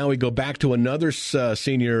 And now we go back to another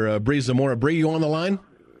senior, Bree Zamora. Bree, you on the line?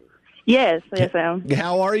 Yes, I am.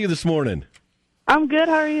 How are you this morning? I'm good.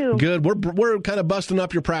 How are you? Good. We're kind of busting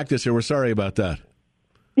up your practice here. We're sorry about that.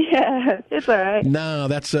 Yeah, it's all right. No,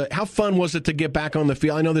 that's how fun was it to get back on the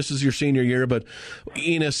field? I know this is your senior year, but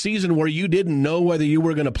in a season where you didn't know whether you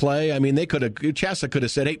were going to play, I mean, Chassa could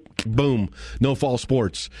have said, "Hey, boom, no fall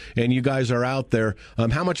sports," and you guys are out there.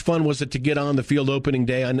 How much fun was it to get on the field opening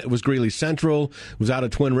day? It was Greeley Central. It was out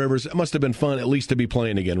of Twin Rivers. It must have been fun, at least, to be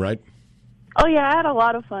playing again, right? Oh yeah, I had a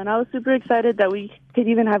lot of fun. I was super excited that we could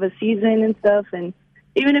even have a season and stuff, and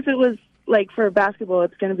even if it was like for basketball,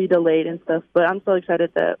 it's going to be delayed and stuff. But I'm so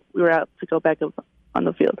excited that we were out to go back up on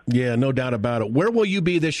the field. Yeah, no doubt about it. Where will you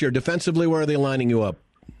be this year? Defensively, where are they lining you up?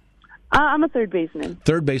 I'm a third baseman.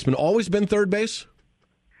 Third baseman. Always been third base?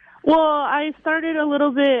 Well, I started a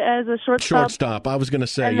little bit as a shortstop. Shortstop, I was going to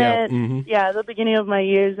say, and yeah. Then, yeah, the beginning of my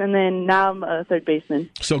years, and then now I'm a third baseman.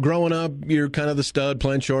 So growing up, you're kind of the stud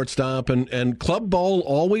playing shortstop. And club ball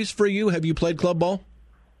always for you? Have you played club ball?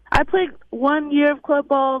 I played 1 year of club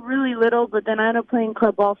ball, really little, but then I ended up playing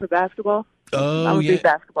club ball for basketball. Oh, I'm a big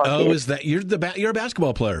basketball kid. Is that you're a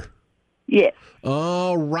basketball player? Yeah.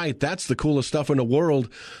 All right, that's the coolest stuff in the world.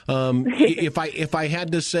 If I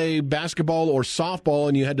had to say basketball or softball,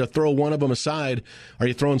 and you had to throw one of them aside, are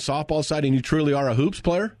you throwing softball aside, and you truly are a hoops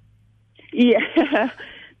player? Yeah.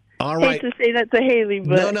 All right. Hate to say that to Hayley,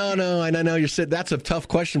 but no. I know you're sitting. That's a tough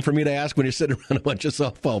question for me to ask when you're sitting around a bunch of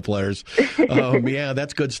softball players. Yeah,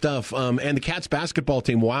 that's good stuff. And the Cats basketball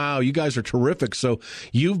team. Wow, you guys are terrific. So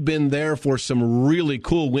you've been there for some really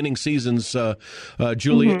cool winning seasons.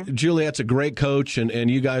 Juliet's a great coach,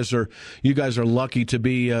 and you guys are lucky to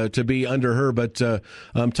be under her. But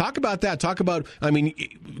talk about that.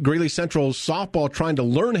 Greeley Central softball trying to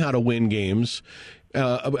learn how to win games.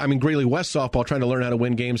 Greeley West softball trying to learn how to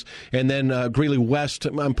win games, and then Greeley West.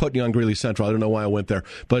 I'm putting you on Greeley Central. I don't know why I went there,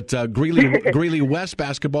 but Greeley West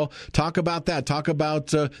basketball. Talk about that. Talk about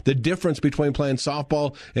the difference between playing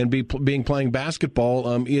softball and playing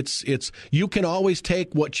basketball. It's you can always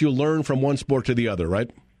take what you learn from one sport to the other, right?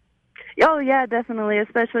 Oh yeah, definitely.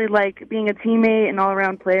 Especially like being a teammate and all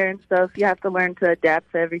around player and stuff. You have to learn to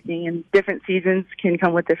adapt to everything, and different seasons can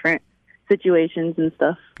come with different situations and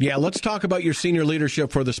stuff. Yeah, let's talk about your senior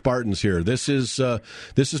leadership for the Spartans here. This is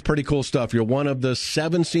pretty cool stuff. You're one of the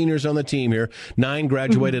 7 seniors on the team here. 9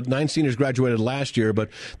 seniors graduated last year, but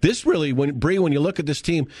this really, when you look at this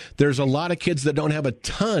team, there's a lot of kids that don't have a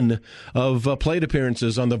ton of plate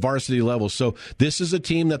appearances on the varsity level. So this is a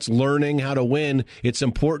team that's learning how to win. It's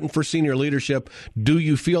important for senior leadership. Do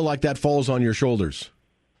you feel like that falls on your shoulders?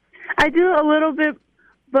 I do a little bit,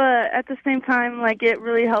 but at the same time, like it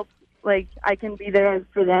really helps. Like, I can be there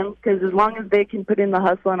for them because as long as they can put in the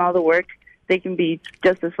hustle and all the work, they can be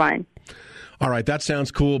just as fine. All right, that sounds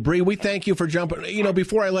cool. Bree, we thank you for jumping.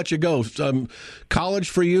 Before I let you go, college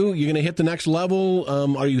for you, you're going to hit the next level.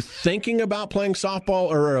 Are you thinking about playing softball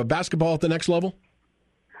or basketball at the next level?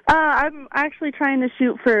 I'm actually trying to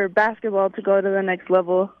shoot for basketball to go to the next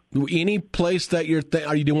level. Any place that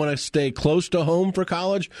do you want to stay close to home for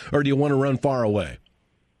college, or do you want to run far away?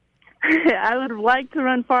 I would like to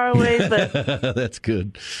run far away, but that's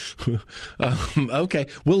good. Okay,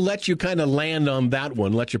 we'll let you kind of land on that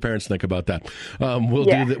one. Let your parents think about that.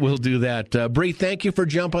 We'll do that. Bree, thank you for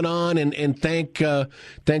jumping on, and thank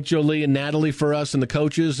Jolie and Natalie for us and the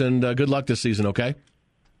coaches, and good luck this season. Okay.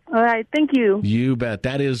 All right, thank you. You bet.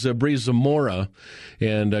 That is Bree Zamora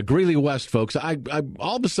and Greeley West, folks. I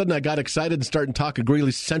all of a sudden I got excited and started talking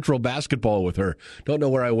Greeley Central basketball with her. Don't know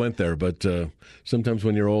where I went there, but sometimes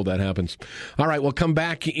when you're old, that happens. All right, we'll come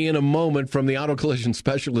back in a moment from the Auto Collision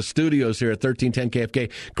Specialist Studios here at 1310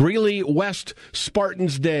 KFK. Greeley West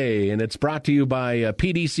Spartans Day, and it's brought to you by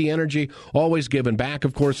PDC Energy, always giving back,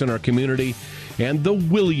 of course, in our community, and the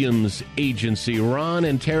Williams Agency. Ron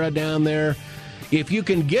and Tara down there. If you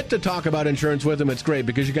can get to talk about insurance with them, it's great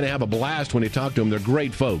because you're going to have a blast when you talk to them. They're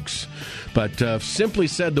great folks. But simply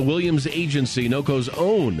said, the Williams Agency, NOCO's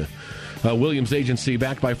own Williams Agency,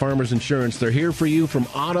 backed by Farmers Insurance. They're here for you from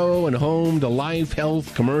auto and home to life,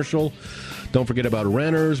 health, commercial. Don't forget about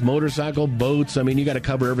renters, motorcycle, boats. I mean, you got to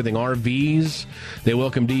cover everything. RVs. They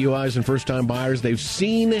welcome DUIs and first-time buyers. They've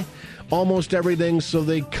seen almost everything, so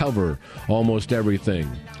they cover almost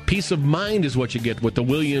everything. Peace of mind is what you get with the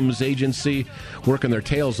Williams Agency, working their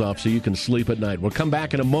tails off so you can sleep at night. We'll come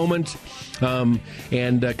back in a moment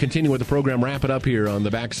and continue with the program, wrap it up here on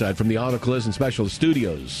the backside from the Auto Collision Specialist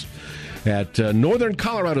Studios at Northern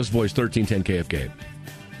Colorado's Voice, 1310 KFK.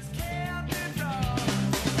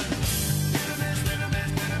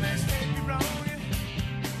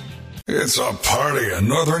 It's a party in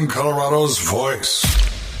Northern Colorado's Voice.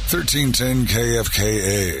 1310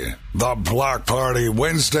 KFKA. The Block Party,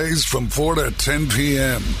 Wednesdays from 4 to 10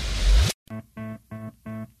 p.m.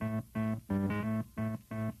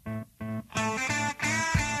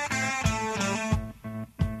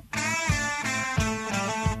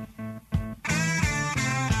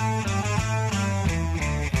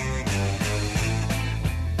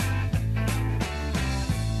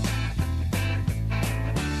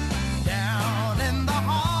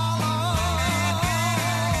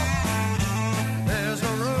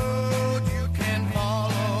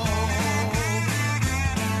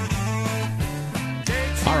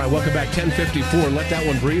 Welcome back, 10:54. Let that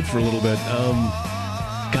one breathe for a little bit.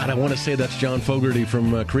 God, I want to say that's John Fogerty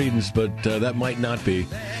from Creedence, but that might not be.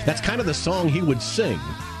 That's kind of the song he would sing.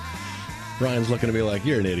 Brian's looking at me like,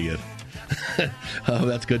 you're an idiot.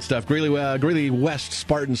 That's good stuff. Greeley West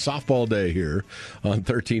Spartans softball day here on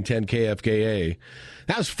 1310 KFKA.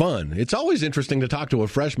 That was fun. It's always interesting to talk to a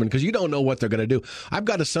freshman because you don't know what they're going to do. I've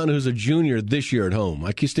got a son who's a junior this year at home.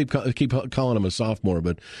 I keep calling him a sophomore,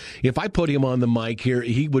 but if I put him on the mic here,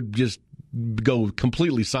 he would just go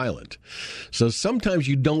completely silent. So sometimes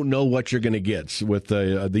you don't know what you're going to get with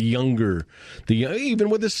the younger, even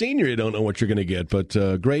with the senior, you don't know what you're going to get. But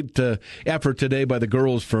great effort today by the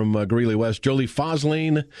girls from Greeley West. Jolie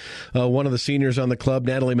Foslien, one of the seniors on the club.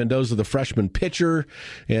 Natalie Mendoza, the freshman pitcher,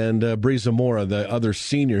 and Zamora, the other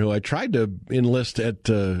senior, who I tried to enlist at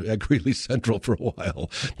Greeley Central for a while,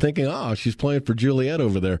 thinking, she's playing for Juliet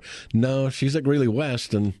over there. No, she's at Greeley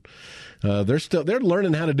West, and they're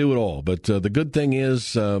learning how to do it all. But the good thing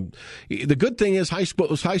is high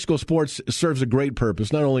school sports serves a great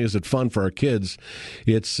purpose. Not only is it fun for our kids,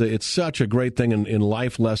 it's such a great thing in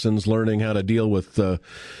life lessons, learning how to deal with the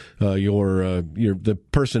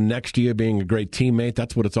person next to you, being a great teammate.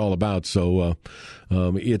 That's what it's all about. So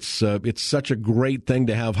it's such a great thing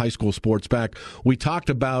to have high school sports back. We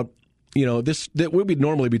talked about, we'd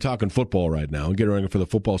normally be talking football right now, getting ready for the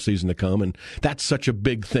football season to come, and that's such a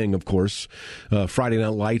big thing, of course. Friday Night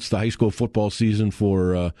Lights, the high school football season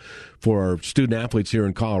for our student athletes here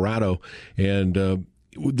in Colorado, and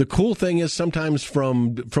the cool thing is sometimes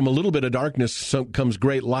from a little bit of darkness comes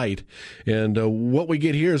great light, and what we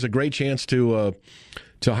get here is a great chance to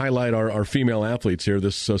highlight our female athletes here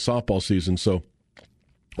this softball season. So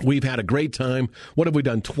we've had a great time. What have we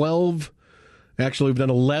done? 12. Actually, we've done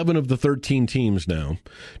 11 of the 13 teams now.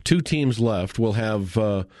 2 teams left. We'll have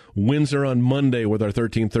Windsor on Monday with our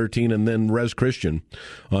 13-13, and then Res Christian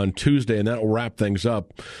on Tuesday, and that'll wrap things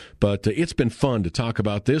up. But it's been fun to talk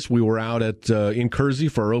about this. We were out in Kersey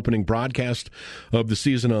for our opening broadcast of the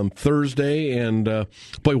season on Thursday, and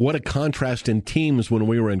boy, what a contrast in teams when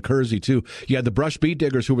we were in Kersey, too. You had the Brush Beat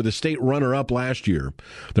Diggers, who were the state runner-up last year.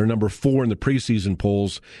 They're number 4 in the preseason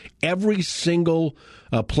polls. Every single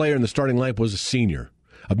player in the starting lineup was a senior.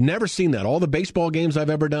 I've never seen that. All the baseball games I've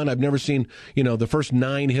ever done, I've never seen, the first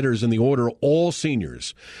 9 hitters in the order, all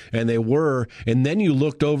seniors. And they were, and then you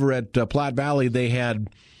looked over at Platte Valley, they had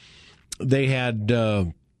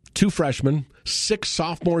 2 freshmen, 6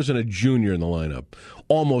 sophomores, and a junior in the lineup.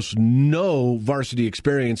 Almost no varsity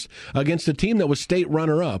experience against a team that was state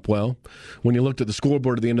runner-up. Well, when you looked at the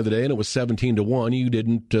scoreboard at the end of the day and it was 17-1, you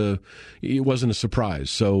didn't. It wasn't a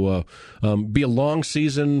surprise. So, be a long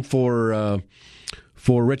season for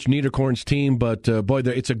Rich Niederkorn's team, but boy,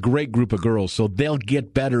 it's a great group of girls, so they'll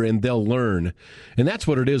get better and they'll learn, and that's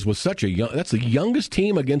what it is with such a young. That's the youngest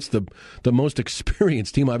team against the most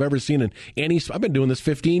experienced team I've ever seen in any. I've been doing this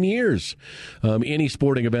 15 years, any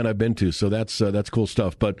sporting event I've been to, so that's cool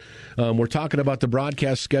stuff. But we're talking about the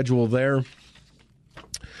broadcast schedule there.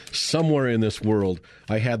 Somewhere in this world,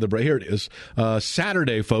 I had here it is.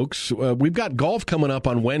 Saturday, folks, we've got golf coming up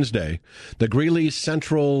on Wednesday. The Greeley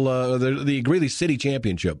Central, the Greeley City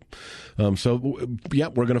Championship. We're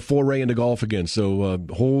going to foray into golf again. So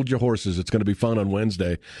hold your horses. It's going to be fun on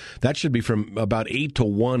Wednesday. That should be from about 8 to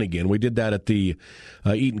 1 again. We did that at the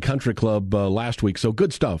Eaton Country Club last week. So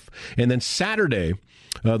good stuff. And then Saturday,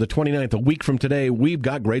 the 29th, a week from today, we've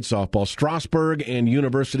got great softball. Strasburg and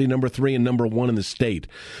University, number 3 and number 1 in the state.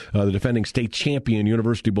 The defending state champion,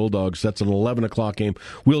 University Bulldogs. That's an 11 o'clock game.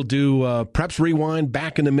 We'll do Preps Rewind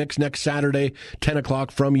back in the mix next Saturday, 10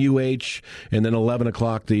 o'clock from UH, and then 11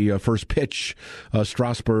 o'clock, the first pitch,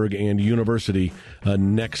 Strasburg and University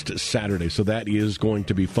next Saturday. So that is going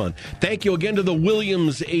to be fun. Thank you again to the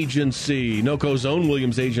Williams Agency, NOCO's own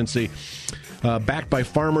Williams Agency. Backed by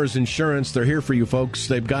Farmers Insurance. They're here for you, folks.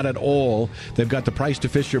 They've got it all. They've got the price to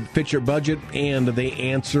fit your budget, and they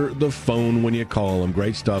answer the phone when you call them.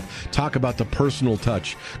 Great stuff. Talk about the personal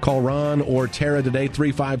touch. Call Ron or Tara today,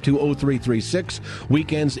 352-0336.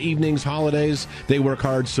 Weekends, evenings, holidays, they work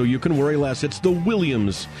hard so you can worry less. It's the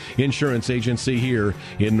Williams Insurance Agency here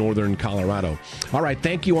in northern Colorado. All right,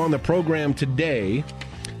 thank you on the program today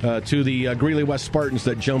to the Greeley West Spartans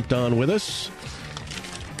that jumped on with us.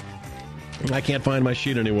 I can't find my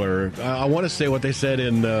sheet anywhere. I want to say what they said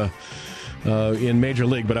in Major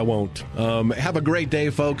League, but I won't. Have a great day,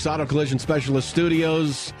 folks. Auto Collision Specialist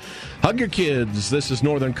Studios. Hug your kids. This is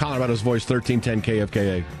Northern Colorado's Voice, 1310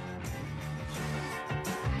 KFKA.